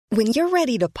When you're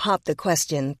ready to pop the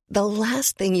question, the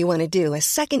last thing you want to do is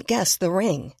second-guess the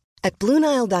ring. At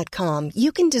BlueNile.com,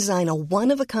 you can design a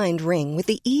one-of-a-kind ring with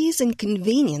the ease and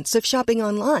convenience of shopping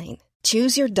online.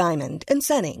 Choose your diamond and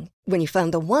setting. When you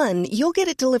find the one, you'll get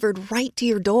it delivered right to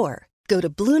your door. Go to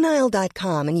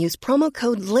BlueNile.com and use promo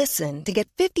code LISTEN to get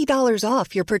 $50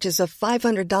 off your purchase of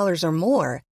 $500 or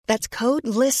more. That's code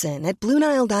LISTEN at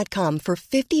BlueNile.com for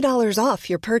 $50 off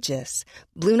your purchase.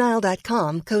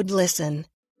 BlueNile.com, code LISTEN.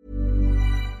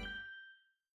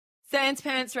 Sans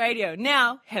Pants Radio,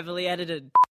 now heavily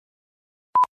edited.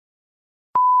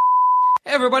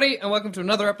 Hey everybody, and welcome to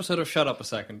another episode of Shut Up a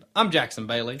Second. I'm Jackson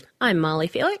Bailey. I'm Molly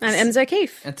Felix. I'm Emzo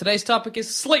Keefe. And today's topic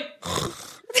is sleep.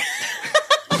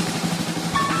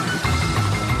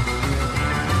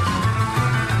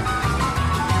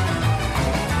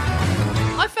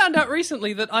 I found out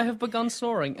recently that I have begun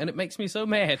snoring, and it makes me so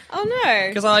mad. Oh no.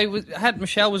 Because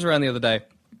Michelle was around the other day,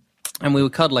 and we were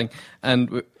cuddling,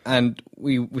 and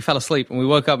we fell asleep, and we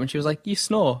woke up, and she was like, "You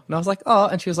snore," and I was like, "Oh,"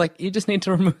 and she was like, "You just need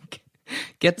to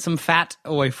get some fat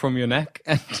away from your neck,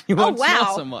 and you won't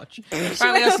snore so much."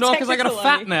 Apparently, I snore because I got a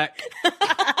fat neck.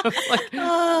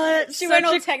 She went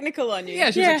all technical on you.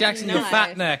 Yeah, she's like, "Jackson, your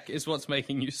fat neck is what's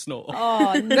making you snore."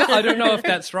 Oh no. I don't know if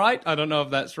that's right. I don't know if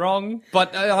that's wrong.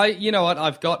 But you know what?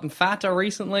 I've gotten fatter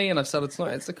recently, and I've started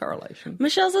snoring. It's a correlation.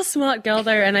 Michelle's a smart girl,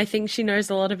 though, and I think she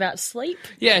knows a lot about sleep.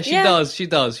 Yeah, she does. She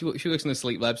does. She works in a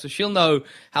sleep lab, so she'll know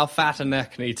how fat a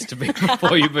neck needs to be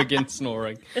before you begin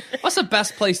snoring. What's the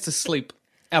best place to sleep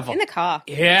ever? In the car.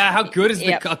 Yeah, how good is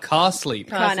a car sleep?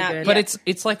 Car nap. But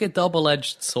it's like a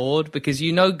double-edged sword, because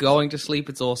you know going to sleep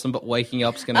it's awesome, but waking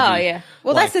up's going to be... Oh, yeah.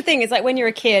 Well, that's the thing. Is like when you're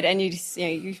a kid and you just,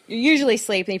 you usually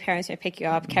sleep and your parents pick you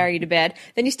up, carry you to bed.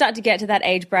 Then you start to get to that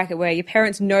age bracket where your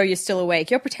parents know you're still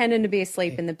awake. You're pretending to be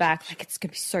asleep in the back. Like, it's going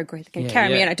to be so great. They're going to carry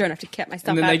me in. I don't have to get my stuff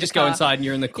out And then of they the just car. go inside and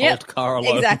you're in the cold car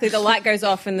alone. Exactly. The light goes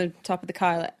off in the top of the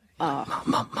car. Like, oh.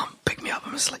 Mum, pick me up.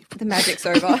 I'm asleep. The magic's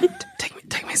over.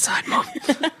 Take me inside, Mum.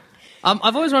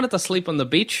 I've always wanted to sleep on the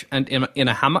beach and in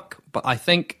a hammock, but I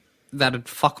think that'd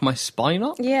fuck my spine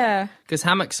up. Yeah. Because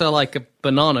hammocks are like a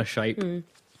banana shape. If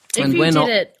you did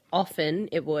it often,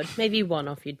 it would. Maybe one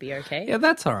off, you'd be okay. Yeah,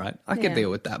 that's all right. I could deal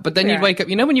with that. But then you'd wake up.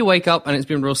 You know when you wake up and it's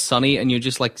been real sunny and you're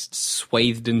just like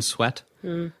swathed in sweat?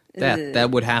 That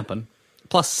would happen.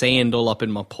 Plus sand all up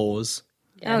in my pores.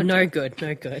 Oh, no good.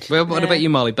 Well, what about you,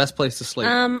 Molly? Best place to sleep?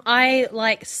 I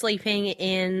like sleeping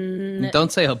in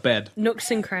Don't say her bed. nooks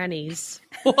and crannies.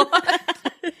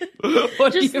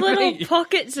 What Just do you little mean?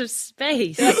 pockets of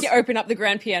space. Like you open up the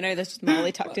grand piano, there's just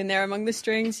Molly tucked in there among the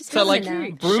strings. So like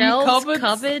broom Shelves,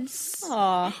 cupboards?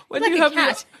 Aw. When like do you a have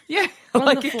cat.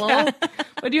 like the a floor. cat.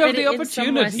 When do you have Put the it in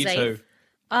somewhere opportunity to? safe.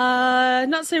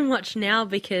 Not so much now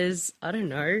because, I don't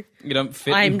know, You don't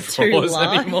fit I'm in too drawers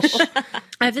large. anymore.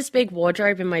 I have this big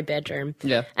wardrobe in my bedroom.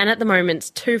 Yeah. And at the moment, it's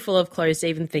too full of clothes to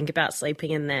even think about sleeping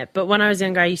in there. But when I was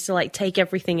younger, I used to like take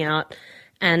everything out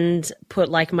and put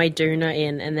like my doona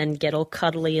in and then get all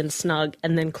cuddly and snug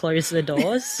and then close the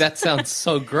doors. That sounds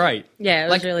so great. Yeah, it was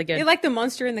like- really good. You're like the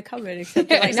monster in the cupboard, except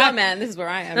you're like, no, man, this is where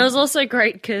I am. And it was also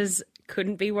great because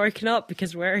couldn't be woken up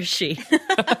because where is she?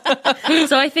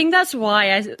 So I think that's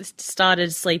why I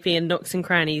started sleeping in nooks and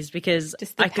crannies, because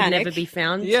Just the I could panic. never be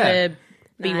found Yeah. to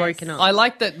be Nice. woken up. I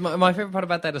like that. My favorite part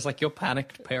about that is like your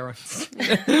panicked parents.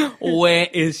 Where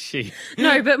is she?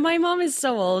 No, but my mom is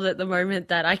so old at the moment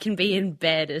that I can be in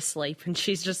bed asleep and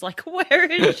she's just like, where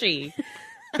is she?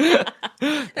 No,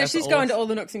 she's going to all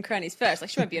the nooks and crannies first. Like,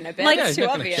 she won't be in her bed. Like, It's too she's not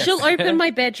gonna obvious. check. She'll open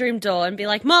my bedroom door and be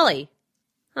like, Molly.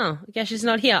 Oh, I guess she's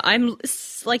not here. I'm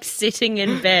like sitting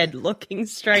in bed looking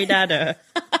straight at her.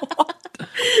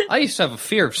 I used to have a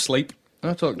fear of sleep.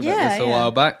 I talked about Yeah, this a yeah.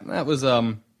 while back. That was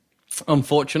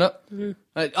unfortunate.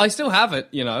 I still have it,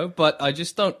 but I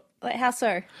just don't. Like, how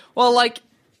so? Well, like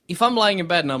if I'm laying in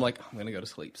bed and I'm like, I'm gonna go to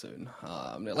sleep soon.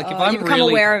 Like if you I'm become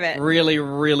really aware of it. really,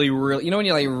 when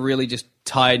you're like really just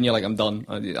tired and you're like, I'm done.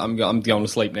 I'm going to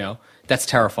sleep now. That's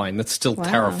terrifying. That's still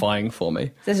terrifying for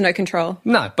me. There's no control.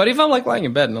 No, but if I'm like laying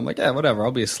in bed and I'm like, yeah, whatever,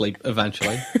 I'll be asleep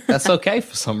eventually. That's okay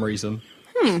for some reason.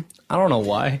 I don't know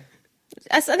why.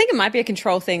 I think it might be a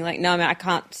control thing. Like, no, man, I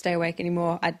can't stay awake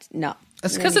anymore. No.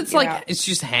 It's And because then it's you're like, out. it's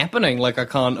just happening. Like, I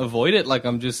can't avoid it. Like,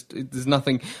 there's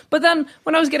nothing. But then,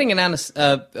 when I was getting an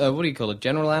what do you call it?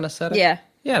 General anesthetic? Yeah.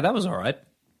 Yeah, that was all right.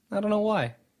 I don't know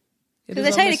why. Because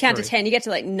they tell you to count to 10. You get to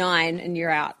like 9 and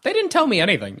you're out. They didn't tell me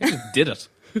anything. They just did it.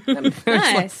 And it's like,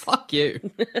 Nice. fuck you.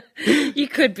 You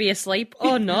could be asleep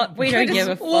or not. We don't give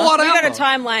a fuck. Whatever. We got a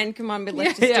timeline. Come on, but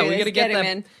let's just do we this. gotta get him that,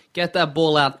 in. get that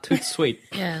ball out toot sweet.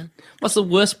 Yeah. What's the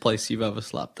worst place you've ever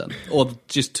slept in? Or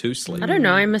just to sleep? I don't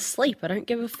know. I'm asleep. I don't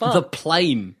give a fuck. The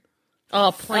plane.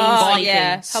 Oh, plane Oh, sleeping.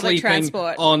 yeah. Public sleeping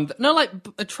transport. on no, like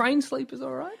a train sleep is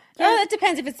all right. Oh, it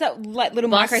depends if it's that like little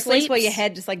Bus micro sleeps where sleeps? your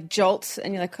head just like jolts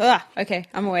and you're like, ah, okay,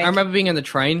 I'm awake. I remember being in the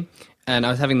train and I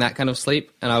was having that kind of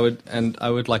sleep, and I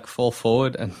would like fall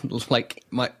forward and like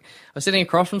I was sitting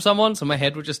across from someone, so my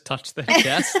head would just touch their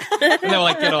chest, and they were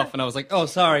like, "Get off!" And I was like, "Oh,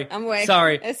 sorry, I'm awake.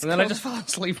 sorry." It's and then I cool. just fell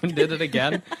asleep and did it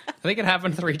again. I think it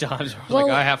happened 3 times. I was Well-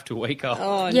 like, "I have to wake up."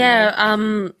 Oh, no. Yeah,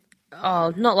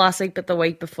 not last week, but the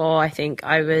week before, I think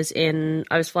I was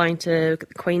flying to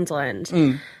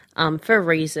Queensland, for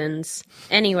reasons.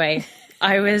 Anyway,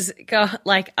 I was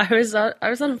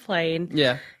on a plane.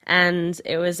 Yeah, And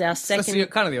it was our that's second.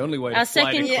 kind of the only way Our to fly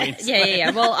second, to yeah, Queensland.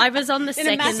 yeah. Well, I was on the In a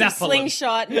second. massive Zeppelin.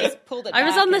 slingshot and just pulled it I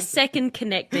was back on the and- second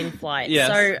connecting flight. Yes.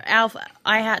 So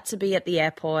I had to be at the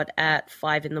airport at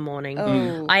 5 a.m.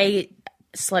 Oh. I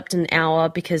slept an hour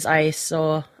because I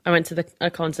went to a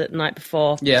concert the night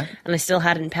before. Yeah. And I still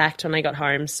hadn't packed when I got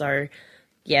home. So,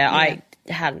 I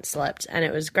hadn't slept, and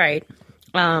it was great.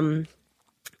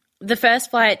 The first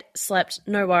flight slept,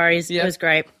 no worries. Yeah. It was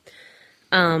great.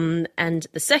 And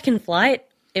the second flight,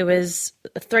 it was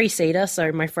a 3-seater.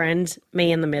 So my friend,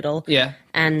 me in the middle. Yeah.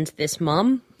 And this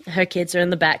mum, her kids are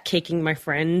in the back kicking my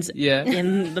friend Yeah.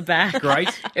 in the back. Great.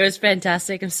 It was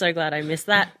fantastic. I'm so glad I missed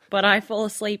that. But I fall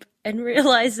asleep and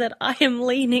realize that I am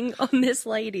leaning on this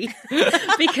lady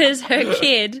because her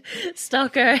kid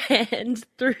stuck her hand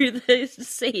through the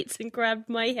seats and grabbed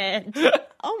my head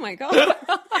Oh my god.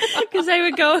 because they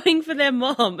were going for their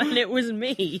mom and it was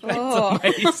me. Oh.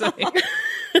 Amazing.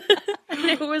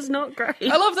 It was not great.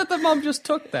 I love that the mom just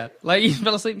took that. Like, you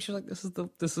fell asleep and she was like,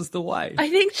 "This is the way." I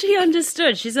think she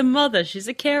understood. She's a mother. She's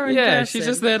a caring Yeah, person. she's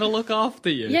just there to look after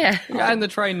you. Yeah. And the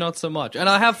train, not so much. And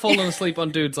I have fallen asleep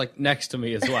on dudes like next to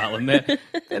me as well, and they're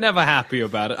never happy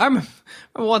about it. I remember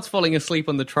once falling asleep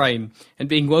on the train and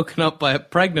being woken up by a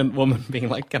pregnant woman being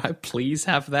like, "Can I please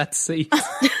have that seat?"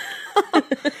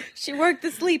 She worked the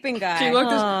sleeping guy. She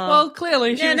looked as well.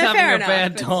 Clearly, she Yeah, was no, having fair a enough,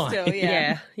 bad but time. still,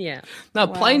 yeah. Yeah. No,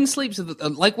 plane sleeps are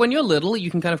like when you're little,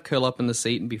 you can kind of curl up in the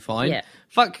seat and be fine. Yeah.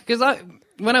 Fuck, because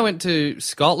when I went to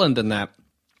Scotland and that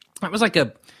was like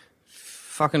a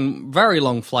fucking very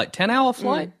long flight, 10-hour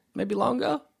flight, maybe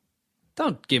longer.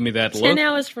 Don't give me that 10 look.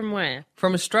 hours from where?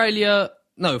 From Australia,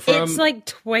 no, from It's like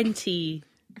 20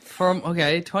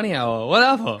 20-hour,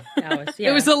 whatever. hours. Yeah.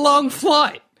 It was a long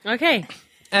flight. Okay.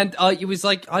 And it was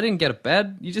like, I didn't get a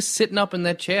bed. You're just sitting up in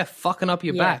that chair, fucking up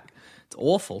your Yeah. back. It's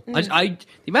awful. The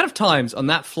amount of times on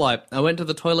that flight, I went to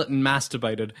the toilet and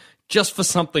masturbated just for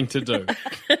something to do.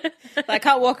 I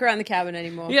can't walk around the cabin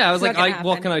anymore. Yeah, I was It's not like, gonna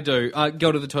what happen. can I do?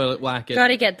 Go to the toilet, whack it. Got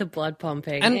to get the blood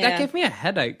pumping. And Yeah. that gave me a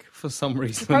headache for some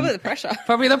reason. Probably the pressure.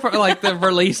 Probably the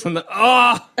release and the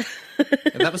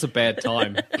that was a bad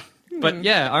time. But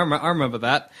yeah, I remember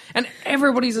that. And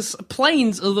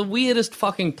planes are the weirdest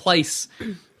fucking place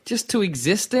just to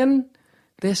exist in.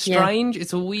 They're strange.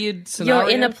 It's a weird scenario. You're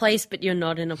in a place, but you're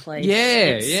not in a place. Yeah,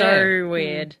 it's yeah. so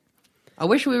weird. I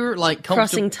wish we were like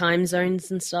Crossing time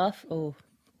zones and stuff. Oh,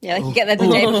 Yeah, like you get there the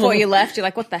day before you left, you're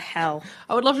like, what the hell?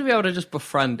 I would love to be able to just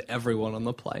befriend everyone on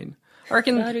the plane. I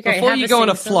reckon That'd be great. before Have you a go on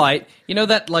a sing-song. flight, you know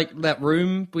that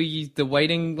room where the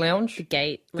waiting lounge, the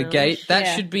gate. the lounge. gate, that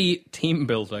Yeah. should be team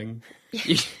building.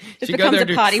 You should go becomes there a and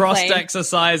do party trust plane.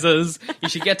 exercises. You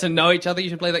should get to know each other. You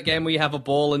should play that game where you have a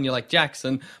ball and you're like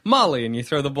Jackson, Molly, and you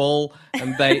throw the ball,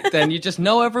 and then you just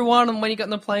know everyone. And when you get on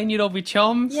the plane, you'd all be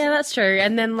chums. Yeah, that's true.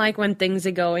 And then, like, when things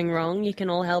are going wrong, you can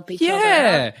all help each other out.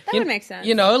 Yeah, That would make sense.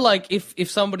 You know, like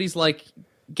if somebody's like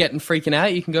getting freaking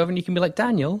out, you can go over and you can be like,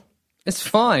 Daniel, it's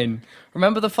fine.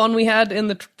 Remember the fun we had in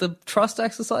the trust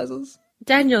exercises?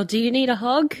 Daniel, do you need a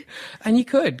hug? And you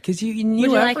could, because you knew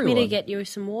Would you like everyone. me to get you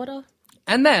some water?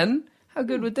 And then, how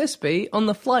good would this be? On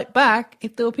the flight back,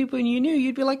 if there were people you knew,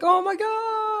 you'd be like, oh my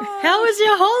god, How was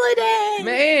your holiday?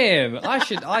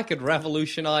 man, I could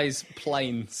revolutionize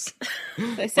planes.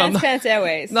 So Sans Pants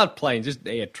Airways. Not planes, just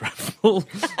air travel.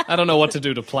 I don't know what to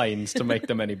do to planes to make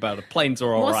them any better. Planes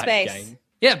are all More right, space. gang.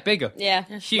 Yeah, bigger. Yeah.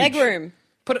 Huge. Leg room.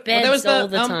 Put Beds all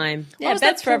the time. Yeah, what was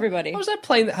beds that for everybody. What was that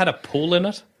plane that had a pool in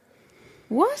it?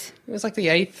 What? It was like the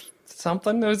 8th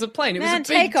something. There was a plane. It Man, was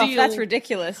a big takeoff. deal. That's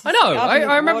ridiculous. I know. Up I in the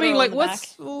remember water being on like,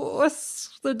 the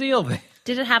what's the deal there?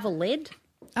 Did it have a lid?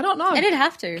 I don't know. back. I did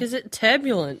have to. Because it's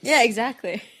turbulence. Yeah,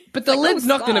 exactly. But the lid's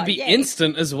not going to Scar, be yay.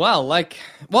 instant as well. Like,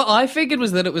 what I figured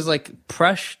was that it was like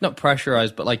not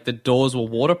pressurized, but like the doors were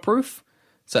waterproof.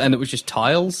 So, and it was just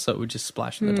tiles, so it would just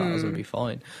splash in the tiles and be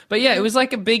fine. But yeah, it was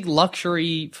like a big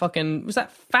luxury fucking, was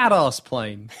that fat ass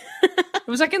plane? It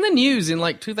was like in the news in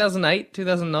like 2008,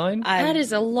 2009. That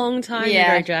is a long time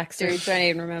Yeah, ago, Jackson. dude, don't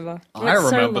even remember. I That's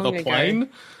so remember long the ago. plane.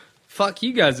 Fuck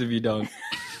you guys if you don't.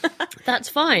 That's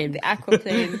fine.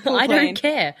 Aquaplane. I don't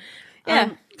care.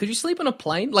 Yeah. Could you sleep on a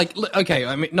plane? Like, okay,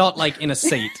 I mean, not like in a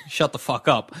seat. Shut the fuck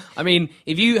up. I mean,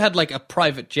 if you had like a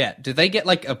private jet, do they get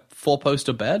like a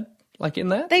 4-poster bed like in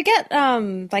there? They get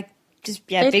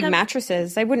They'd big have-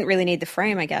 mattresses. They wouldn't really need the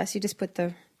frame, I guess. You just put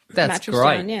the That's mattress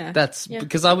great. down. Yeah. That's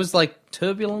because I was like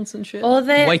turbulence and shit. Or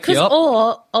they, wake you up.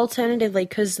 or alternatively,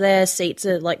 because their seats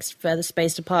are like further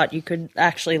spaced apart, you could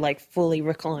actually like fully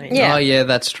recline. Yeah. Oh yeah,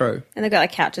 that's true. And they've got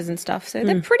like couches and stuff, so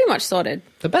they're pretty much sorted.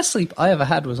 The best sleep I ever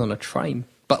had was on a train,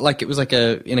 but like it was like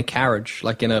in a carriage,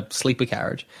 like in a sleeper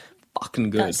carriage. Fucking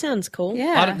good. That sounds cool.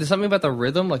 Yeah. There's something about the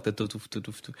rhythm, like the.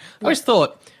 I always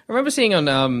thought. I remember seeing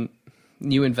on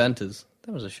New Inventors.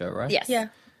 That was a show, right? Yes. Yeah.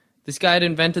 This guy had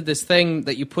invented this thing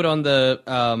that you put on the.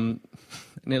 I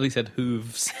nearly said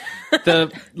hooves.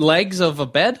 The legs of a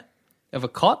bed, of a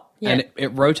cot, and it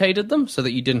rotated them so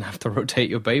that you didn't have to rotate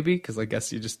your baby because I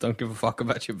guess you just don't give a fuck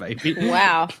about your baby.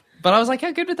 Wow. But I was like,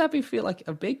 how good would that be? Feel like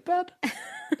a big bed?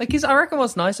 Like, 'cause I reckon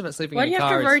what's nice about sleeping Why in do a you have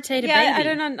car to is rotate a Yeah, baby? I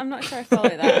don't know. I'm not sure I follow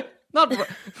that.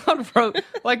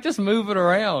 like just move it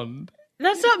around.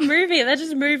 That's not moving. That's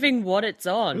just moving what it's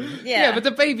on. Yeah, but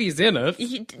the baby's in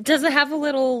it. Does it have a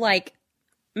little like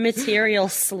material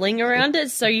sling around it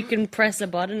so you can press a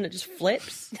button and it just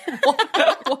flips?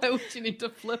 Why would you need to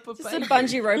flip a It's baby? a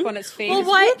bungee rope on its feet. Well, Just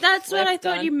why? whoop, That's what flip, I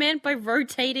thought done. you meant by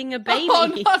rotating a baby. Oh,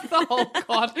 not the whole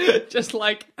god. Just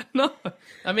like, no.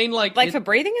 I mean, like... Like for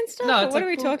breathing and stuff? No, Or it's what like are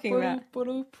we talking about?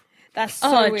 boop. That's so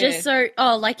Oh, weird. just so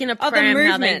like in a Oh, the pram,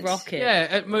 how they movement. rock it.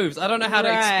 Yeah, it moves. I don't know how to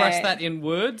express Right. that in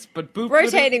words, but boop.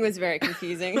 Rotating was very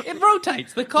confusing. It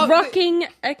rotates. The cot... Rocking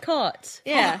a cot.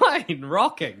 Yeah. Fine,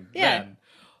 rocking. Yeah. Then.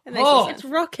 It makes Oh. sense. It's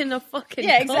rocking a fucking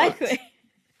Yeah, cot. exactly.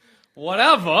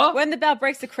 Whatever. When the bell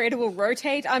breaks, the cradle will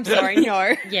rotate. I'm sorry,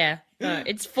 no. Yeah, no,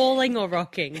 it's falling or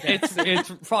rocking. It's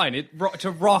fine.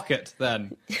 To rock it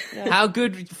then. How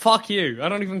good? Fuck you. I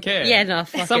don't even care. Yeah, no,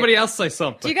 fuck Somebody it. else say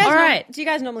something. Do you guys All right. do you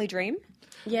guys normally dream?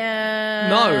 Yeah.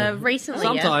 No. Recently,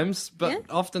 Sometimes, but Yeah.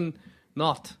 often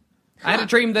not. I had a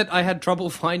dream that I had trouble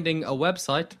finding a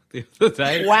website the other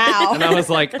day. Wow. And I was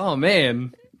like, oh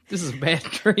man, this is a bad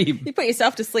dream. You put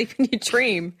yourself to sleep in your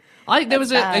dream. There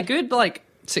was a bad. good like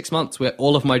 6 months where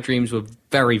all of my dreams were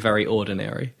very, very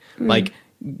ordinary. Like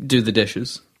do the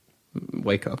dishes,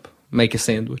 wake up, make a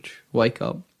sandwich, wake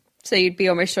up. So you'd be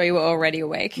almost sure you were already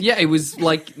awake. Yeah, it was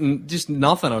like just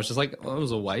nothing. I was just like, oh, that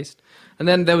was a waste. And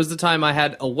then there was the time I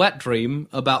had a wet dream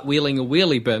about wheeling a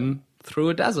wheelie bin through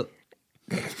a desert.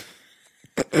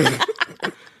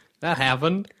 That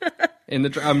happened.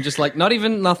 I'm just like, not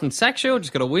even nothing sexual,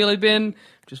 just got a wheelie bin,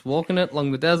 just walking it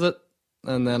along the desert.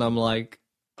 And then I'm like,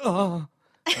 oh.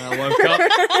 And I woke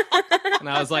up and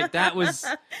I was like, that was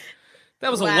a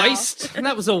Wow. waste.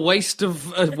 That was a waste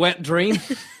of a wet dream.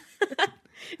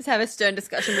 Just have a stern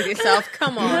discussion with yourself.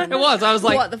 Come on. It was. I was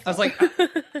like, What the I was like,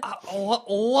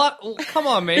 what? Come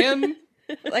on, man.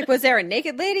 Like, was there a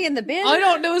naked lady in the bin? I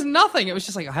don't. There was nothing. It was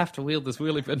just like I have to wheel this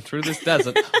wheelie bin through this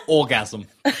desert. Orgasm.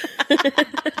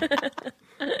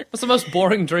 What's the most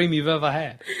boring dream you've ever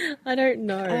had? I don't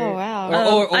know. Oh,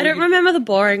 wow. Or I don't you- remember the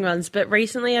boring ones, but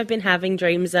recently I've been having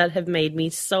dreams that have made me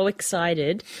so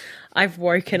excited. I've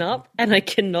woken up and I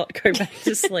cannot go back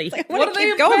to sleep. What What are are they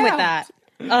you going with about?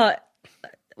 that?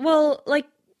 Well, like,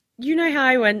 you know how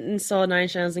I went and saw Nine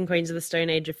Shadows and Queens of the Stone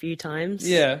Age a few times?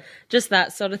 Yeah. Just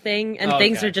that sort of thing. And Oh,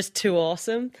 things okay. are just too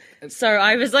awesome. So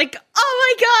I was like,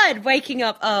 oh my God, waking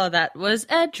up. Oh, that was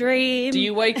a dream. Do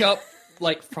you wake up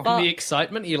like from But- the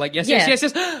excitement? You're like, yes, Yeah. yes,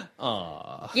 yes, yes.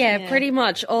 Aw. Yeah, pretty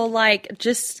much. Or like,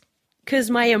 just because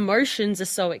my emotions are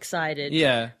so excited.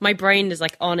 Yeah. My brain is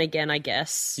like on again, I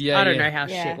guess. Yeah, I don't yeah. know how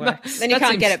Yeah. shit works. Then you That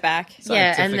can't get seems- it back. Yeah,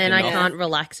 and scientific then I enough. can't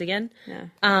relax again. Yeah.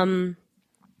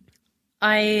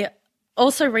 I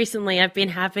also recently I've been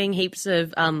having heaps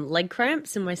of leg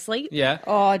cramps in my sleep. Yeah.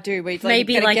 Oh, dude, we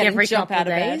Maybe gotta like get and every jump couple out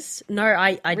of of bed. days. No,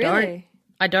 I don't. Really?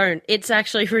 I don't. It's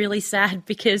actually really sad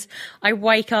because I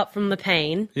wake up from the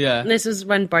pain. Yeah. This is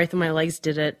when both of my legs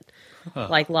did it,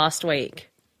 like last week.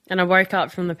 And I woke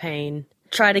up from the pain,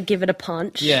 try to give it a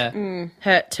punch. Yeah.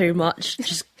 Hurt too much,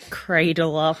 just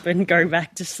cradle up and go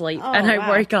back to sleep. and I wow.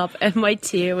 woke up and my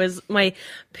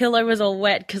pillow was all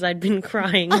wet because I'd been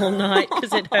crying all night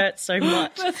because it hurt so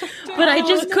much. But I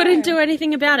just couldn't do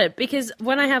anything about it because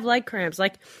when I have leg cramps,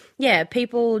 like, yeah,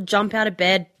 people jump out of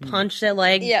bed, punch their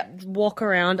leg, Yep. walk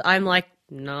around. I'm like,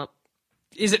 no.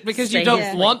 Is it because you Stay don't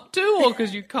here. want to, or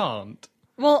because you can't?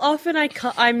 Well, often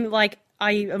I'm like,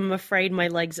 I am afraid my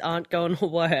legs aren't going to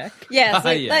work. Yeah,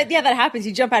 so, Yeah. that happens.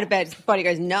 You jump out of bed, your body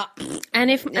goes, nah. And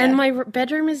and my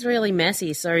bedroom is really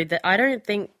messy, so that I don't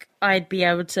think I'd be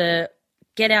able to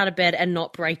get out of bed and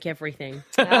not break everything.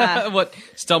 What,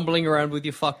 stumbling around with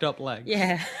your fucked up leg?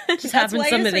 Yeah, just having why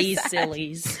some you're of so these sad.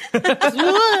 sillies.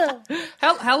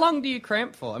 How long do you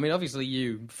cramp for? I mean, obviously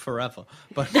you forever,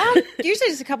 but Usually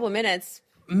just a couple of minutes.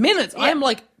 minutes. I am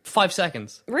like 5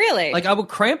 seconds. Really? Like I will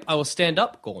cramp, I will stand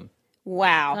up, gone.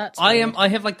 wow. That's I weird.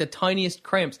 have like the tiniest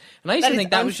cramps, and I used That to is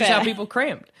think that was just how unfair. people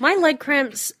cramped. My leg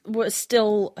cramps were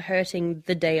still hurting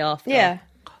the day after. yeah.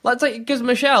 Like, it's like, because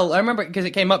Michelle, I remember because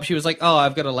it came up, she was like, "Oh,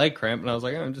 I've got a leg cramp," and I was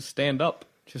like, "Oh, just stand up."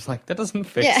 She's like, "That doesn't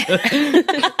fix Yeah.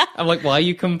 it." I'm like, "Why are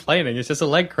you complaining? It's just a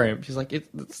leg cramp." She's like,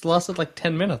 "It's lasted like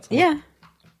 10 minutes." I'm like, Yeah.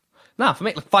 nah, for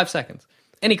me, like 5 seconds.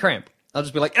 Any cramp, I'll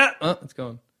just be like, it's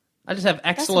gone. I just have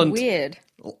That's excellent weird.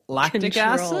 lactic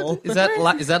Control.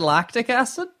 acid. Is that lactic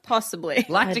acid? Possibly.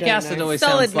 Lactic don't acid know. always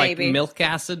Solid, sounds like maybe. milk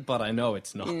acid, but I know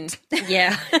it's not.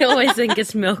 Yeah, I always think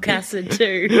it's milk acid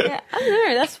too. Yeah, I don't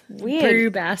know. That's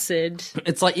weird. Boob acid.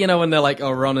 It's like, when they're like,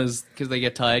 runners, because they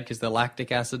get tired because their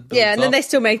lactic acid builds Yeah, and then up. they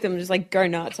still make them just like go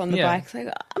nuts on the Yeah. bike. It's like,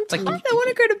 I'm tired. Like, I want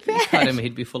to go to Cut him, bed.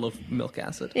 he'd be full of milk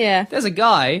acid. Yeah. There's a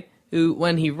guy who,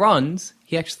 when he runs,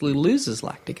 he actually loses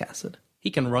lactic acid. He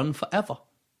can run forever.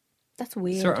 That's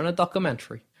weird. Saw it on a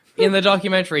documentary. In the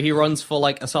documentary, he runs for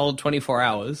like a solid 24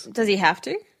 hours. Does he have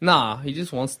to? Nah, he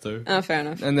just wants to. Oh, fair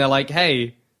enough. And they're like,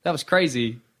 "Hey, that was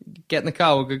crazy. Get in the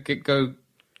car. We'll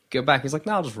go back." He's like,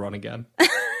 "No, I'll just run again."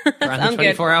 Ran the I'm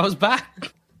 24 hours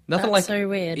back. Nothing That's like so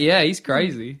weird. Yeah, he's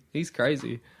crazy. He's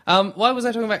crazy. Why was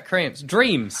I talking about cramps?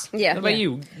 Dreams. Yeah. What about Yeah.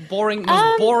 you?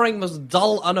 Boring, most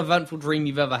dull, uneventful dream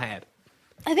you've ever had.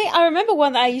 I think I remember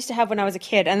one that I used to have when I was a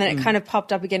kid, and then it kind of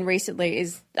popped up again recently.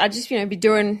 Is I just be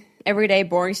doing everyday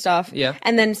boring stuff, Yeah.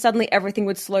 and then suddenly everything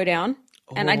would slow down,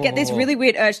 and I'd get this really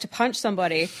weird urge to punch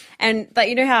somebody, and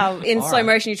like how in slow right.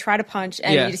 motion you try to punch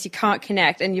and Yeah. you can't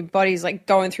connect, and your body's like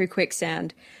going through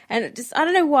quicksand, and it just I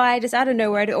don't know why, just out of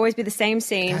nowhere, it'd always be the same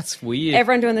scene. That's weird.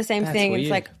 Everyone doing the same That's thing. And weird.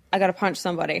 it's like I got to punch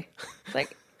somebody. It's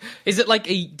like Is it like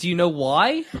do you know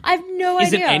why? I have no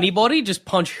Is idea. it anybody? Just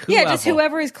punch whoever. Yeah, just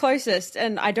whoever is closest,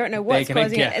 and I don't know what's They're gonna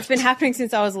causing it. get. It's been happening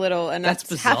since I was little, and That's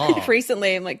that's happened bizarre.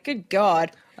 recently. I'm like, good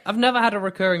God. I've never had a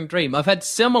recurring dream. I've had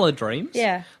similar dreams.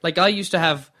 Yeah. Like I used to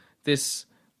have this.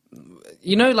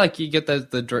 Like you get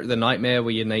the nightmare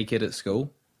where you're naked at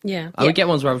school. Yeah. I would get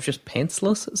ones where I was just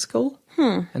pantsless at school,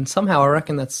 and somehow I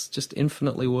reckon that's just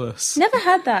infinitely worse. Never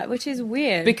had that, which is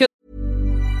weird. Because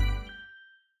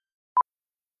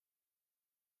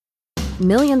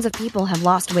Millions of people have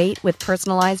lost weight with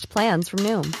personalized plans from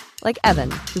Noom. Like Evan,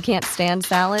 who can't stand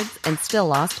salads and still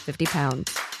lost 50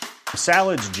 pounds.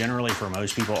 Salads generally for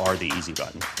most people are the easy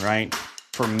button, right?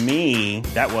 For me,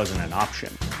 that wasn't an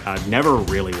option. I never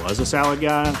really was a salad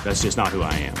guy. That's just not who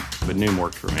I am. But Noom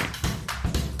worked for me.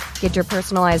 Get your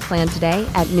personalized plan today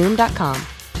at Noom.com.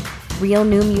 Real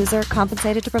Noom user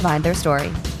compensated to provide their story.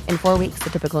 In 4 weeks,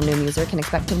 the typical Noom user can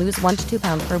expect to lose 1 to 2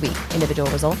 pounds per week. Individual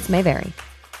results may vary.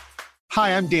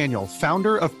 Hi, I'm Daniel,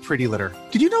 founder of Pretty Litter.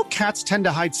 Did you know cats tend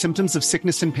to hide symptoms of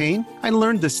sickness and pain? I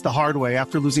learned this the hard way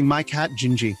after losing my cat,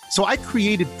 Gingy. So I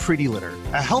created Pretty Litter,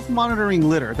 a health monitoring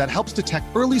litter that helps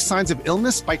detect early signs of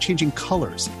illness by changing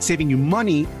colors, saving you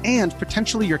money and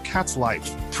potentially your cat's life.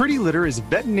 Pretty Litter is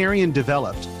veterinarian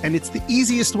developed, and it's the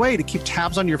easiest way to keep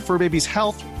tabs on your fur baby's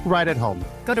health right at home.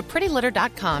 Go to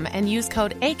prettylitter.com and use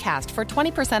code ACAST for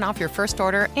 20% off your first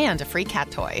order and a free cat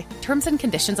toy. Terms and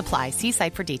conditions apply. See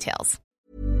site for details.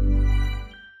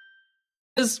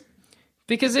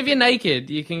 because if you're naked,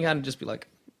 you can kind of just be like,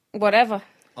 Whatever.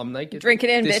 I'm naked. Drink it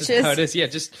in, this bitches. Is how it is. Yeah,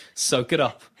 just soak it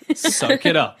up. Soak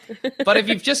it up. But if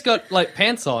you've just got like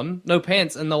pants on, no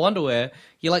pants and no underwear,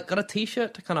 you like got a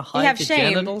t-shirt to kind of hide have your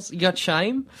shame. genitals. You got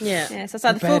shame. Yeah. Yeah, so it's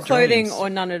either Bad full clothing dreams. or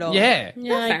none at all. Yeah.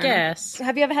 Yeah, I Fair enough. guess.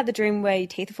 Have you ever had the dream where your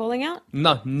teeth are falling out?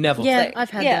 No, never. Yeah, I've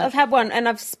had yeah, that. I've had one, and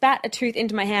I've spat a tooth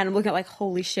into my hand. I'm looking at like,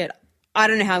 holy shit, I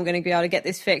don't know how I'm going to be able to get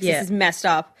this fixed. Yeah. This is messed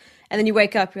up. And then you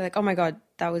wake up, you're like, oh my God,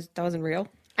 that wasn't real.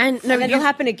 And no, And then you, it'll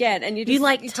happen again, and you just, you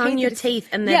like tongue your teeth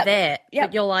and they're there,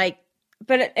 but you're like,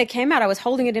 But it came out. I was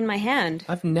holding it in my hand.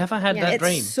 I've never had that it's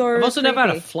dream. so I've also never had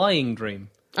a creepy. flying dream.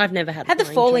 I've never had. Had the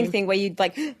flying falling dream. thing where you'd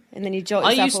like, and then you jolt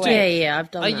I yourself used to- away. Yeah, I've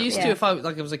done. I that. used to if I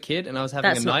was a kid and I was having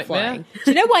That's a not nightmare. flying.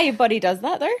 Do you know why your body does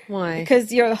that though? Why?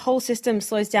 Because your whole system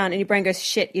slows down and your brain goes,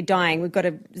 shit, you're dying. We've got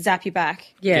to zap you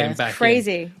back. Yeah, Getting back in.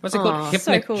 Crazy. What's it Aw. called? Hypnic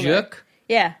So cool, jerk?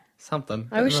 Yeah. Something.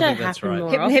 I wish don't that think that's happened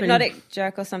right. more. Often. Hypnotic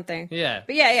jerk or something. Yeah.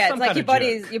 But yeah, Some it's like kind your of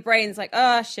body's, jerk. your brain's like,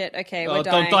 oh shit, okay, Oh, we're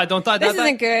don't dying. die. This There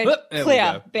isn't good. we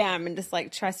Clear. go. Bam, and just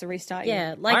like tries to restart you.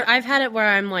 Yeah, like I've had it where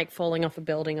I'm like falling off a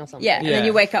building or something. Yeah, and then Yeah.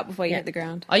 you wake up before you Yeah. hit the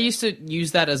ground. I used to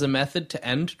use that as a method to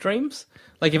end dreams.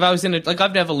 Like if I was in a like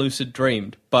I've never lucid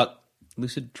dreamed, but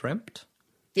lucid dreamt?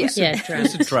 Yeah. yeah, dreamt.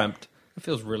 Lucid dreamt. It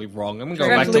feels really wrong. I'm going to go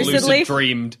back to Lucidly? lucid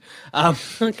dreamed.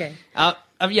 Okay.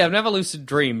 I've never lucid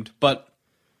dreamed, but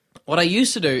what I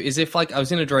used to do is if like I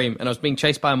was in a dream and I was being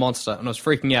chased by a monster and I was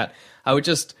freaking out, I would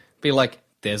just be like,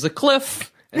 there's a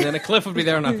cliff. And then a cliff would be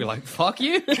there and I'd be like, fuck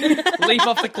you. Leap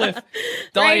off the cliff,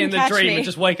 die Rain, in the catch dream me. and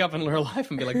just wake up in real life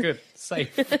and be like, good,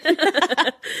 safe.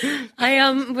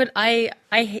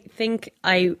 I think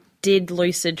I did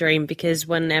lucid dream because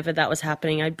whenever that was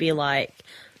happening, I'd be like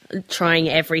trying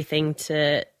everything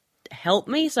to help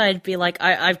me. So I'd be like,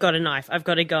 I've got a knife, I've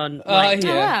got a gun, like,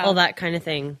 yeah. all that kind of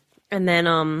thing. And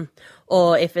then,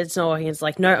 or if it's not working, it's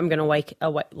like, no, I'm gonna wake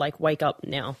up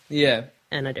now, Yeah.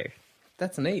 and I do.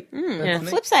 That's neat. Yeah.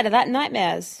 Flip side of that,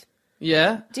 nightmares.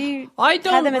 Yeah. Do you I have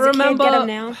don't them as a remember. kid, get them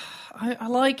now? I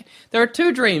like. There are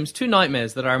two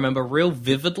nightmares that I remember real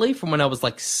vividly from when I was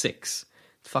like 6.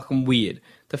 It's fucking weird.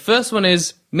 The first one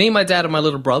is me, my dad, and my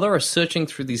little brother are searching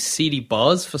through these seedy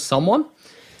bars for someone.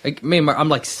 Like I'm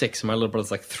like 6, and my little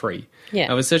brother's like 3. Yeah.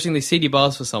 And we're searching these seedy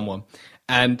bars for someone,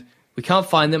 and we can't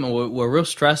find them, and we're real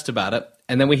stressed about it.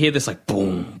 And then we hear this like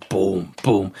boom, boom,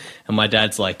 boom, and my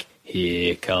dad's like,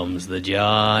 "Here comes the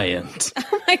giant."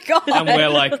 Oh my god! And we're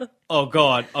like, oh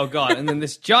God. And then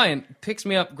this giant picks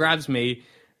me up, grabs me,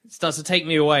 starts to take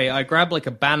me away. I grab like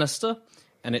a banister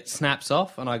and it snaps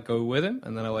off and I go with him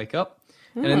and then I wake up.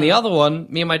 And in the other one,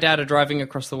 me and my dad are driving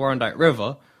across the Warrandyte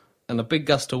River and a big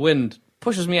gust of wind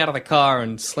pushes me out of the car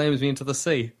and slams me into the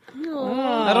sea.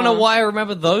 I don't know why I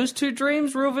remember those two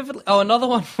dreams real vividly. Oh, another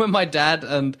one where my dad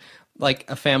and like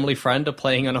a family friend are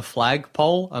playing on a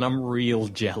flagpole and I'm real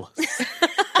jealous.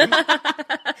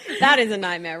 That is a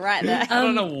nightmare right there. I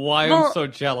don't know why well, I'm so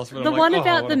jealous. But The I'm like, one oh, I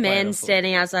about wanna the play man that.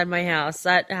 standing outside my house,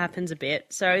 that happens a bit.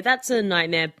 So that's a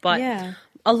nightmare. But Yeah.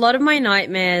 a lot of my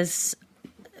nightmares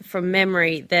from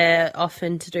memory, they're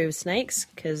often to do with snakes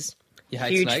because You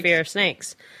hate huge snakes? fear of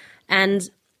snakes. And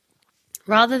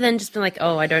rather than just being like,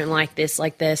 oh, I don't like this,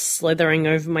 like they're slithering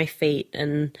over my feet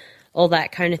and all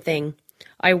that kind of thing,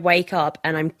 I wake up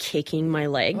and I'm kicking my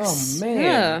legs. Oh, man.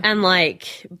 Yeah. And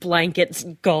like blankets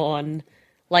gone.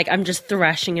 Like I'm just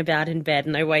thrashing about in bed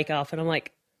and I wake up and I'm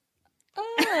like,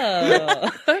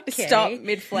 oh, okay. Stop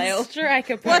mid-flail. Strike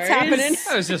a pose. What's happening?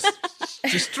 That was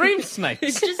just dream snakes.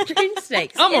 It's just dream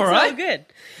snakes. I'm all right. It's all good.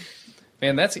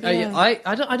 Man, that's I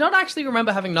don't actually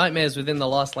remember having nightmares within the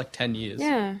last like 10 years.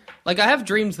 Yeah. Like I have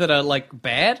dreams that are like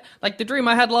bad. Like the dream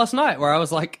I had last night where I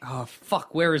was like, oh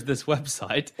fuck, where is this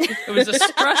website? It was a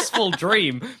stressful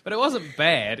dream, but it wasn't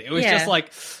bad. It was Yeah. just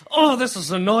like, oh, this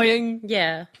is annoying.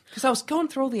 Yeah. Because I was going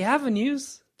through all the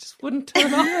avenues. Just wouldn't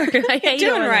turn up. I hate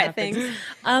Doing when that right happens. things.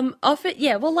 Often,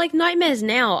 yeah. Well, like nightmares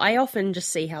now, I often just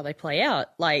see how they play out.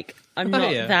 Like I'm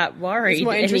not yeah. that worried It's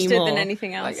more interested anymore. than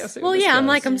anything else. I guess it Well, was yeah, I'm guys.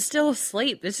 like I'm still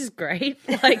asleep. This is great.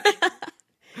 Like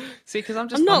See, because I'm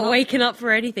just I'm not waking up for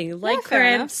anything. Like fair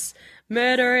enough. cramps,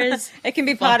 murderers. It can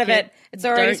be part Fuck of it. it. It's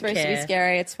already Don't supposed to be care.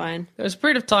 scary. It's fine. There was a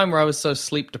period of time where I was so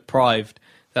sleep deprived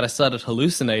that I started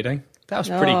hallucinating. That was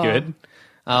pretty Oh. good.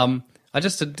 I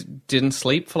just didn't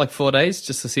sleep for like 4 days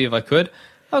just to see if I could.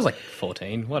 I was like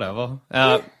 14, whatever.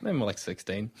 Maybe more like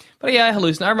 16. But yeah, I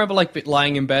hallucinated. I remember like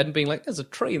lying in bed and being like, there's a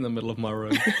tree in the middle of my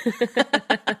room.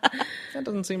 That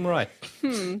doesn't seem right.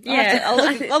 Yeah, I'll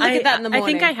look at that in the I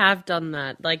think morning. I have done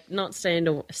that. Like not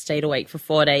stayed awake for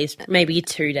 4 days, maybe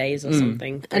 2 days or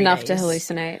something. 3 Enough to days.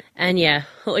 hallucinate. And yeah,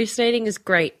 hallucinating is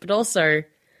great, but also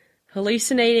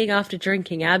hallucinating after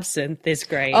drinking absinthe is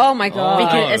great. Oh my god.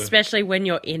 Because, especially when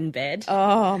you're in bed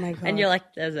Oh my god. and you're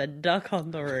like, there's a duck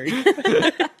on the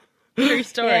roof. True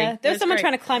story. Yeah, there was someone great.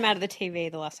 trying to climb out of the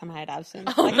TV the last time I had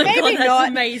absinthe. Oh Like, my maybe God, that's not.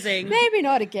 amazing. Maybe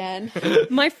not again.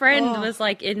 My friend was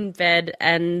like in bed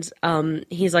and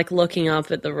he's like looking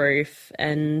up at the roof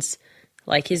and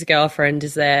like his girlfriend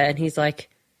is there and he's like,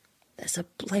 there's a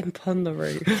blimp on the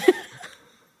roof.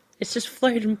 It's just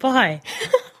floating by.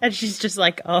 And she's just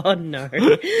like, oh no.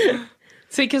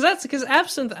 See, because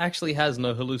absinthe actually has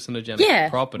no hallucinogenic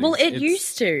properties. Well, it It's-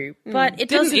 used to, but it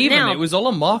didn't doesn't even. now. It was all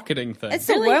a marketing thing. It's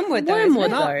the Really? wormwood though. isn't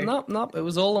Wormwood, it? though. No. It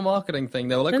was all a marketing thing.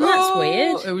 They were like, Then that's oh,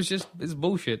 weird. It was it's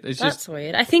bullshit. It's That's just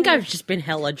weird. I think I've just been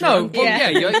hella no. drunk. Well, yeah,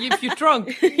 if you're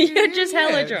drunk, You're just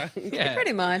hella yeah, drunk. Yeah,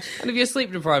 Pretty much. And if you're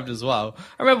sleep deprived as well.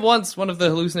 I remember once one of the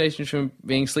hallucinations from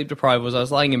being sleep deprived was I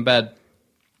was lying in bed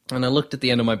and I looked at the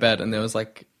end of my bed and there was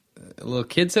like a little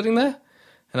kid sitting there.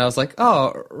 And I was like,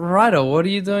 oh, Ryder, what are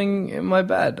you doing in my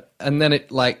bed? And then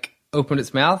it like opened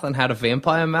its mouth and had a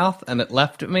vampire mouth and it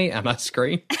leapt at me and I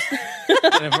screamed.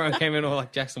 And everyone came in and were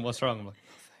like, Jackson, what's wrong? I'm like,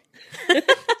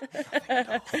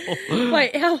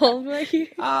 Wait, how old were you?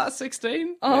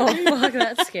 16. Oh, fuck,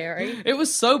 that's scary. It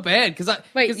was so bad because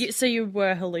Wait, so you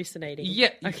were hallucinating? yeah,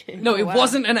 Okay. no, it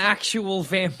wasn't an actual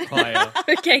vampire.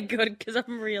 Okay, good, because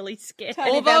I'm really scared.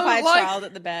 Tiny Although, vampire like- child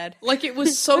at the bed. Like it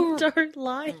was so, I don't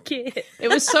like it. it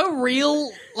was so real.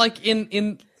 Like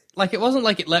in like it wasn't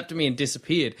like it leapt at me and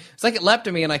disappeared. It's like it leapt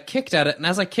at me and I kicked at it, and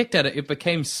as I kicked at it, it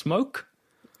became smoke.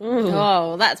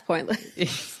 Oh, that's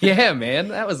pointless. Yeah, man,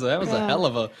 that was a hell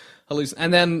of a hallucination.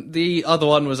 And then the other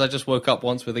one was I just woke up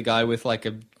once with a guy with like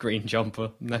a green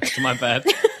jumper next to my bed.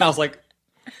 I was like,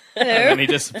 and then he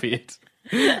disappeared.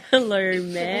 Hello,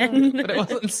 man. But it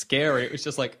wasn't scary. It was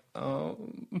just like, oh,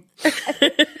 I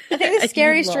think the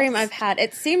scariest dream I've had,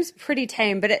 it seems pretty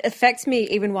tame, but it affects me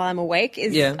even while I'm awake,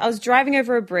 is I was driving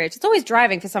over a bridge. It's always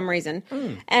driving for some reason.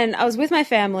 And I was with my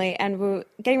family and we were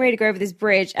getting ready to go over this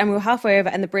bridge and we were halfway over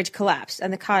and the bridge collapsed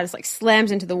and the car just like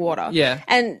slammed into the water. Yeah.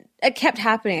 And it kept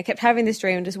happening. I kept having this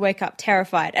dream and just wake up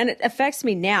terrified. And it affects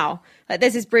me now. Like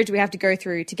there's this bridge we have to go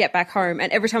through to get back home.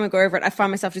 And every time I go over it, I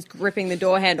find myself just gripping the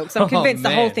door handle because I'm convinced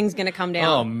the whole man. thing's going to come down.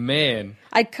 oh man.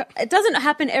 It doesn't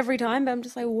happen every time, but I'm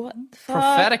just like, what the fuck?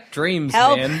 Prophetic dreams,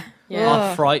 Help. man, Yeah.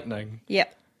 are frightening.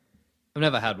 Yep. I've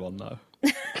never had one though.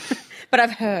 But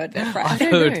I've heard they're I've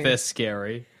frightening. heard know. they're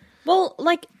scary. Well,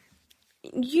 like,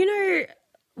 you know,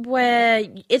 where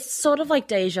it's sort of like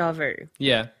deja vu,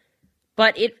 Yeah.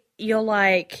 but you're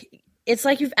like, it's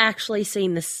like you've actually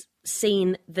seen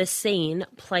the scene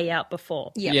play out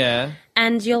before. Yep. Yeah.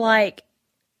 And you're like,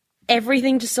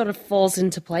 everything just sort of falls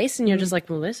into place and you're just like,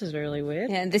 well, this is really weird.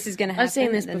 Yeah, and this is going to happen. I've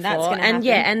seen this and before, that's gonna and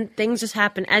happen. and things just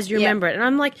happen as you Yeah. remember it. And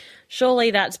I'm like,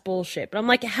 surely that's bullshit. But I'm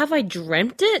like, have I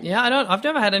dreamt it? Yeah, I've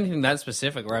never had anything that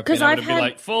specific where I've 'Cause been able I've to be had-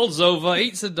 like, falls over,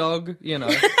 eats a dog, you know.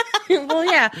 Well,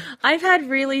 yeah, I've had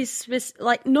really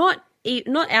like not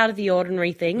out of the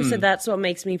ordinary things, so that's what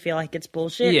makes me feel like it's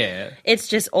bullshit. Yeah. It's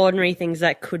just ordinary things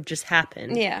that could just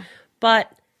happen. Yeah.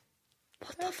 But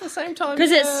At the same time,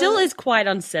 because it still is quite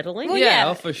unsettling. Well, Yeah, yeah,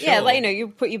 oh, for Yeah, sure. like, you know, you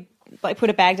put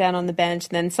a bag down on the bench,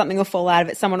 and then something will fall out of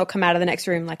it. Someone will come out of the next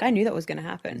room. Like, I knew that was going to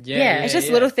happen. Yeah. It's just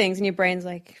little things, and your brain's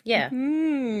like, Yeah.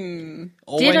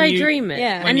 Or Did when I you- dream it?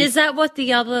 Yeah. And is that what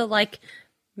the other like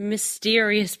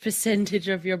mysterious percentage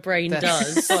of your brain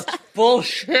does? Such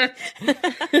bullshit.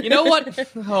 You know what?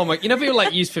 Oh my! You know people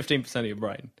like use 15% of your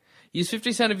brain. Use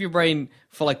 50% of your brain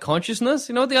for like consciousness.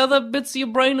 You know what the other bits of your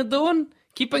brain are doing?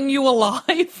 Keeping you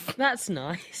alive. That's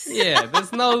nice. Yeah.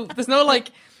 There's no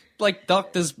like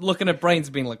doctors looking at brains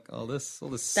being like, oh, this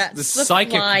That's this the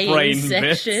psychic flying brain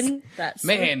section. bits. That's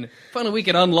Man, if only we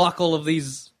could unlock all of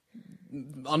these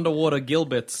underwater gill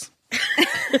bits.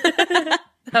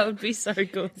 that would be so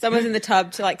good. someone's in the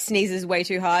tub to like sneezes way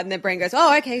too hard, and their brain goes,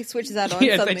 oh, okay, switches that on.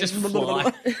 Yeah, suddenly, they just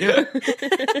fly.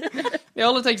 Yeah,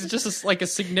 all it takes is just a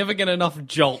significant enough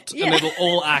jolt, and it'll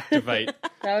all activate.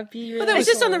 That would be really It's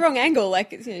just cool. on the wrong angle.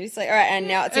 Like, it's, you know, it's like, all right, and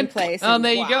now it's in place. Oh, and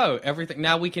there you wow. go. Everything.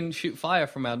 Now we can shoot fire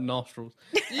from our nostrils.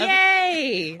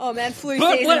 Yay! Oh man, flu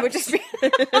But season what- would just be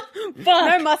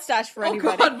no mustache for Oh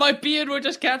anybody. god, my beard would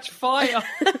just catch fire.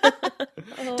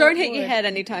 Don't hit your head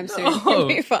anytime soon. Oh. You'll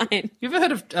be fine. You ever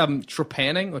heard of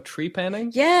trepanning or tree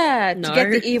panning? Yeah, No. to get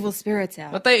the evil spirits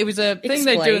out. But it was a thing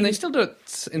they do, Explain. and they still do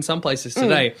it in some places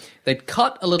today. They'd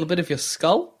cut a little bit of your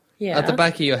skull Yeah. at the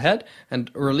back of your head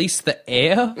and release the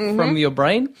air from your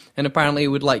brain, and apparently it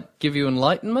would like give you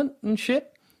enlightenment and shit.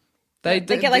 They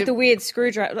get like the weird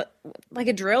screwdriver, like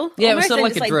a drill. Yeah, it was almost, sort of and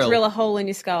like just, a drill. Drill a hole in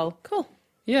your skull. Cool.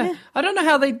 yeah. I don't know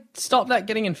how they stop that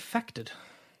getting infected.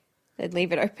 They'd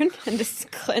leave it open and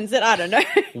just cleanse it. I don't know.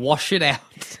 Wash it out.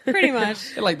 Pretty much. I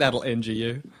feel like that'll injure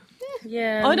you.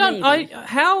 Yeah, I don't. maybe.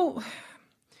 How?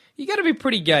 You got to be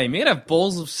pretty game. You got to have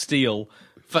balls of steel.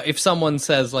 For if someone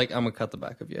says like, "I'm gonna cut the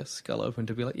back of your skull open,"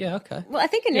 to be like, "Yeah, okay." Well, I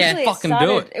think initially fucking it do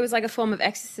started, it. it was like a form of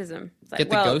exorcism. It's like, Get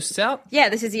the well, ghosts out. Yeah,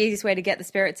 this is the easiest way to get the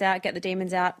spirits out, get the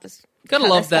demons out. Just Gotta cut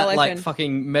love their that skull like open.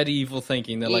 fucking medieval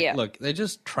thinking. They're like, Yeah. look, they're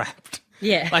just trapped.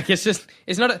 Yeah. Like it's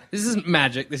not. This isn't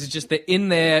magic. This is just they're in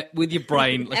there with your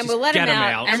brain. Let's And just we'll let get them them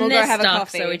out, out. and and we'll go they're have a stuck,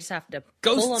 coffee. so we just have to pull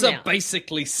Ghosts them are out.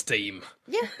 basically steam.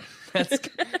 Yeah. That's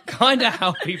kind of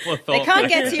how people thought. They can't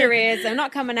get to your ears. They're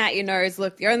not coming out your nose.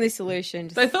 Look, the only solution.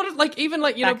 Just They thought it like even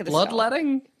like Back of the skull.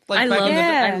 bloodletting. Like I back love in the it.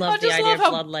 Yeah. I love I the just idea love of how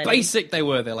bloodletting. basic they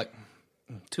were. They're like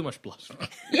too much blood.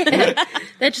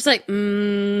 They're just like,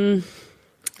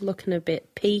 looking a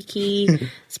bit peaky.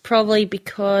 It's probably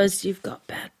because you've got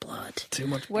bad blood. Too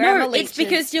much. where No, are my it's leeches?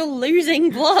 because you're losing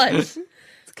blood.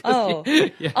 Oh,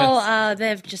 Yes.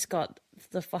 they've just got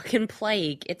the fucking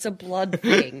plague. It's a blood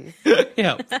thing.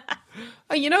 Yeah.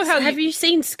 Oh, you know how Have you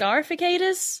seen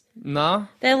scarificators? Nah.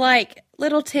 They're like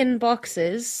little tin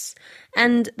boxes,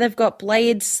 And they've got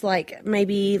blades, like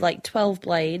maybe like 12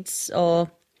 blades, or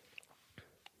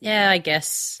I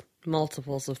guess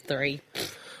multiples of 3.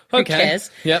 Who Okay. cares?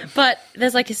 Yep. But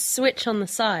there's like a switch on the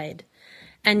side,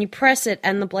 and you press it,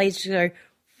 and the blades just go.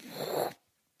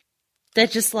 They're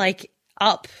just like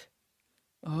up,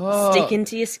 stick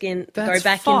into your skin, go that's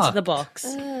back into fucked. the box.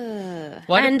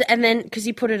 Why did- And then, because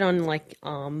you put it on, like,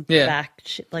 arm, Yeah. back,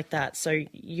 shit like that, so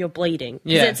you're bleeding. 'Cause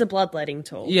Yeah. it's a bloodletting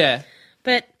tool. Yeah.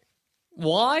 But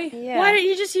Why? why don't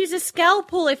you just use a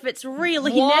scalpel if it's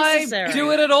really Why necessary?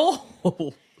 do it at all?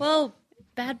 Well,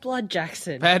 bad blood,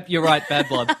 Jackson. You're right, bad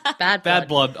blood. Bad blood. Bad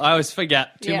blood. I always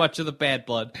forget too Yeah. much of the bad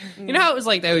blood. You know how it was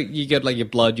like you get like your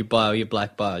blood, your bile, your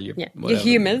black bile, your Yeah. whatever.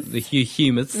 humours. The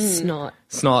humours. Snot.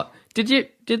 Snot. Did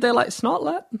they like snot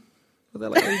that? Were they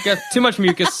like, you get too much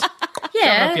mucus.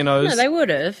 Yeah. up your nose. No, they would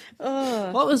have.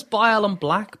 What was bile and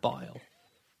black bile?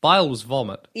 Bile was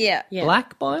vomit. Yeah. Yeah.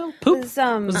 Black bile? Poop? Was,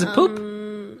 was it poop?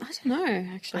 I don't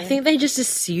know, actually. I think they just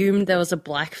assumed there was a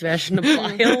black version of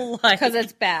bile. Like, because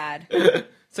it's bad.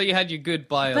 So you had your good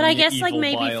bile. but I and your guess, like, evil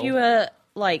maybe bile. if you were,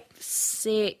 like,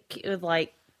 sick with,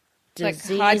 like, Like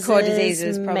diseases, hardcore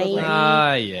diseases, probably.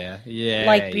 maybe. Yeah.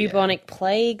 like yeah. bubonic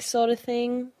plague sort of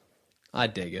thing. I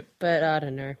dig it. But I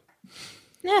don't know.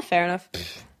 Yeah, fair enough.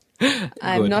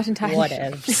 I'm Good. not entirely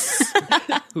Whatever.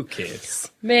 Who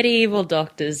cares? Medieval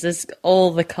doctors, there's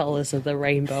all the colours of the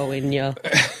rainbow in your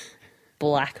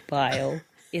black bile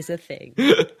is a thing.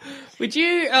 Would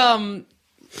you,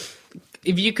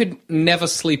 if you could never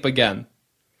sleep again,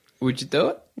 would you do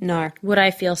it? No. Would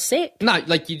I feel sick? No,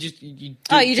 like you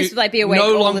just like, be awake no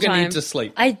all the longer time. need to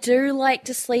sleep. I do like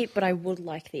to sleep, but I would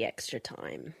like the extra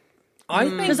time. I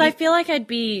think Because I feel like I'd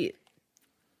be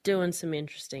doing some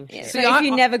interesting shit. So See, if I-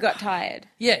 you never got tired.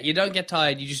 yeah, you don't get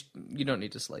tired. You don't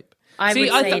need to sleep. I would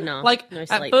say no. Like No at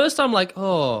sleep. first, I'm like,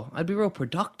 oh, I'd be real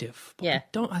productive. But Yeah.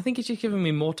 I think it's just giving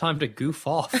me more time to goof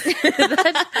off.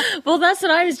 Well, that's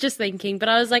what I was just thinking, but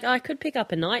I was like, I could pick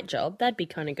up a night job. That'd be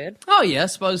kind of good. Oh yeah, I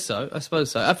suppose so.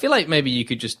 I feel like maybe you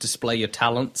could just display your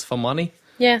talents for money.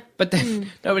 Yeah. But then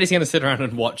nobody's going to sit around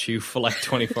and watch you for like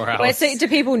 24 hours. Wait, so do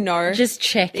people know? Just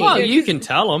checking. Well, you can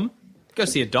tell him. Go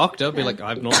see a doctor. Be like,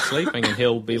 I'm not sleeping, and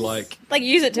he'll be like, like,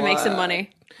 use it to make some money.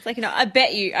 It's like, I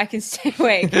bet you I can stay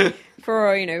awake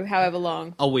for, however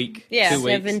long. a week, Yeah. 2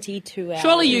 weeks. 72 hours.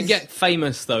 Surely you'd get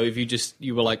famous though if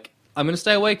you were like, I'm going to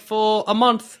stay awake for a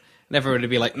month, and everyone would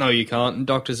be like, no, you can't, and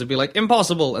doctors would be like,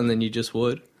 impossible, and then you just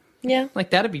would. Yeah.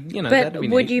 Like that'd be, But that'd be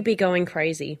would neat. you be going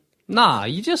crazy? Nah,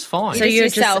 you're just fine. So just you're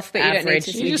yourself, just but you don't need average.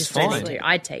 to You sleep. You're just just don't fine. need to.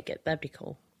 I'd take it. That'd be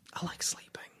cool. I like sleeping.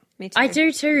 Me too. I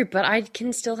do too, but I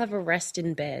can still have a rest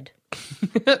in bed.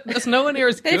 There's no one here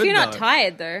as good. But if you're not though.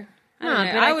 tired, though. No, I don't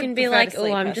know. but I would can be prefer like, to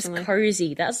sleep, I'm personally. just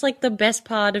cozy. That's like the best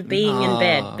part of being in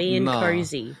bed, being Nah.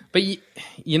 cozy. But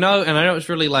and I know it's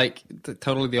really like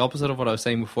totally the opposite of what I was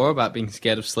saying before about being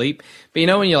scared of sleep. But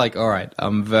when you're like, all right,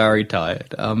 I'm very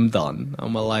tired, I'm done,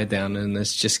 I'm gonna lie down, and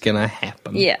it's just gonna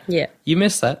happen. Yeah. Yeah. You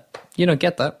miss that. You don't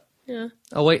get that. Yeah.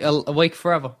 Awake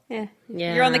forever. Yeah.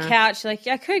 Yeah. You're on the couch, like,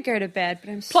 I could go to bed, but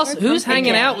I'm Plus, so who's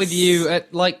hanging confident. out with you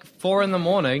at like 4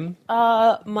 a.m?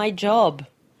 My job.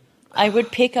 I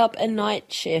would pick up a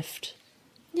night shift.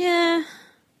 Yeah.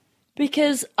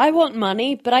 Because I want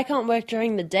money, but I can't work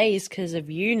during the days because of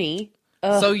uni.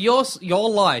 So your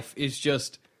life is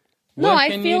just No, work I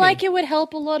and feel uni. like it would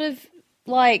help a lot of,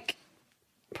 like,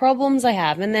 problems I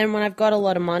have. And then when I've got a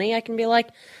lot of money, I can be like,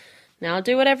 now I'll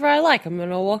do whatever I like. I'm going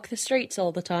to walk the streets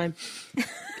all the time.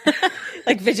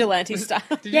 Like vigilante style.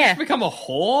 Did you yeah. just become a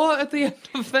whore at the end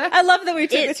of that? I love that we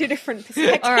took the two different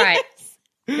perspectives. All right.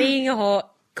 Being a whore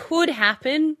could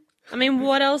happen. I mean,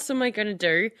 what else am I going to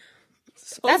do?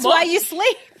 That's why you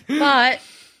sleep. But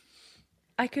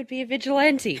I could be a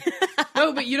vigilante.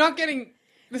 No, but you're not getting.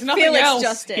 There's nothing Felix else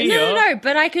Justice. here. No,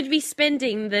 but I could be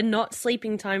spending the not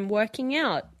sleeping time working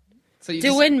out, So you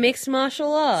doing mixed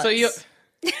martial arts. So you.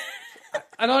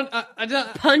 I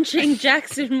don't. punching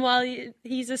Jackson while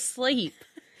he's asleep.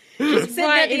 Just Sitting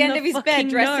right at the in end of his bed fucking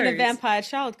dressed in a nose. vampire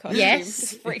child costume. Yes,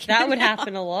 Just freaking that would out.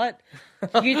 happen a lot.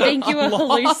 You think you were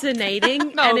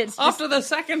hallucinating, No, and it's just after the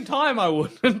second time I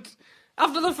wouldn't.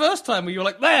 After the first time you were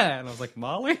like, there, and I was like,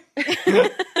 Marley?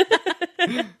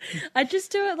 I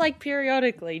just do it like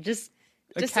periodically, just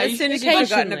Just as soon as you've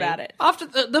forgotten Occasionally. about it. After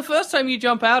the first time you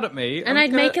jump out at me... and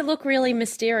I'd make it look really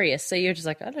mysterious. So you're just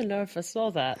like, I don't know if I saw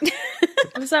that.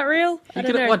 Was that real? I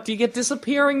don't know. What, do you get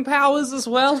disappearing powers as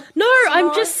well? No,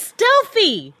 I'm just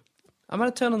stealthy. I'm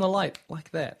going to turn on the light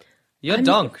like that. You're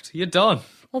dunked. You're done.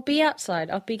 I'll be outside.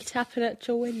 I'll be tapping at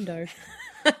your window.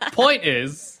 Point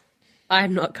is...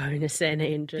 I'm not going to St.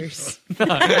 Andrews.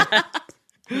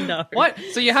 No. What?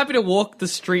 So you're happy to walk the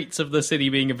streets of the city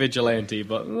being a vigilante,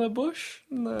 but in the bush?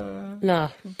 No. No.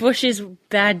 Bush is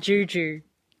bad juju.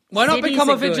 Why not Cities become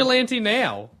a are good. vigilante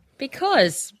now?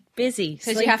 Because busy.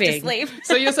 Because you have to sleeping. sleep.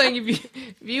 So you're saying if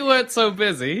you weren't so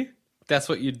busy, that's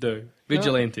what you'd do.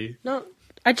 Vigilante. No,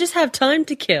 I just have time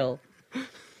to kill.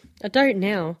 I don't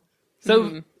now.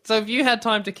 So if you had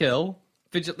time to kill,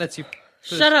 lets you...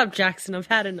 Shut up, Jackson. I've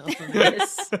had enough of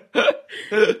this.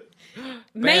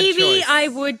 Maybe choice. I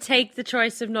would take the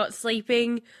choice of not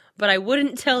sleeping, but I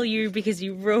wouldn't tell you because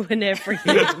you ruin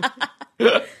everything.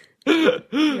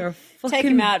 You're a fucking Take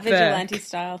him out, Burke. vigilante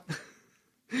style.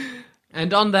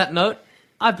 And on that note,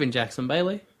 I've been Jackson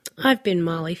Bailey. I've been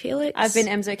Marley Felix. I've been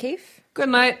Ems O'Keefe. Good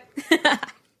night.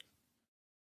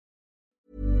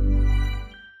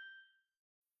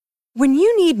 When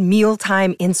you need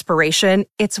mealtime inspiration,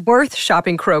 it's worth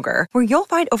shopping Kroger, where you'll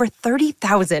find over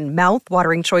 30,000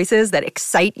 mouth-watering choices that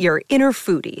excite your inner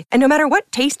foodie. And no matter what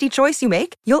tasty choice you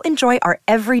make, you'll enjoy our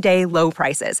everyday low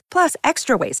prices, plus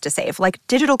extra ways to save, like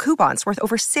digital coupons worth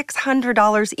over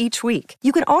 $600 each week.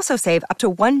 You can also save up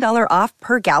to $1 off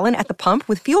per gallon at the pump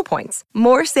with fuel points.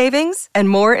 More savings and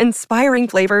more inspiring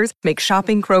flavors make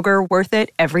shopping Kroger worth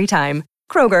it every time.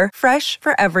 Kroger, fresh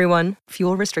for everyone.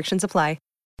 Fuel restrictions apply.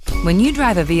 When you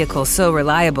drive a vehicle so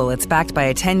reliable it's backed by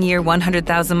a 10-year,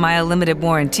 100,000-mile limited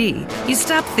warranty, you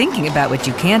stop thinking about what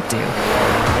you can't do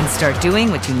and start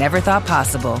doing what you never thought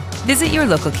possible. Visit your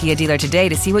local Kia dealer today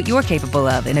to see what you're capable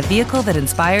of in a vehicle that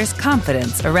inspires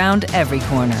confidence around every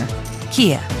corner.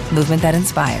 Kia, movement that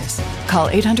inspires. Call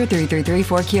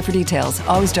 800-333-4KIA for details.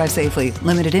 Always drive safely.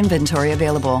 Limited inventory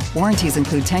available. Warranties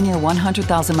include 10-year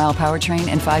 100,000-mile powertrain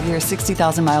and 5-year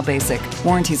 60,000-mile basic.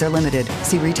 Warranties are limited.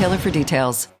 See retailer for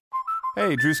details.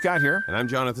 Hey, Drew Scott here, and I'm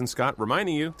Jonathan Scott,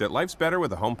 reminding you that life's better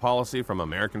with a home policy from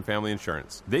American Family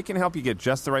Insurance. They can help you get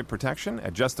just the right protection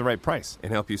at just the right price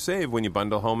and help you save when you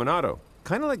bundle home and auto.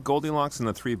 Kind of like Goldilocks and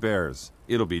the Three Bears.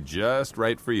 It'll be just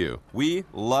right for you. We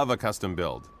love a custom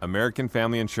build. American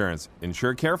Family Insurance.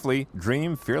 Insure carefully,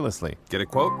 dream fearlessly. Get a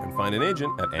quote and find an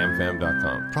agent at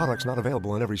amfam.com. Products not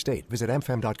available in every state. Visit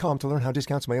amfam.com to learn how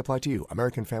discounts may apply to you.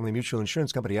 American Family Mutual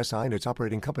Insurance Company, SI, and its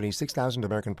operating company, 6000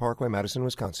 American Parkway, Madison,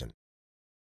 Wisconsin.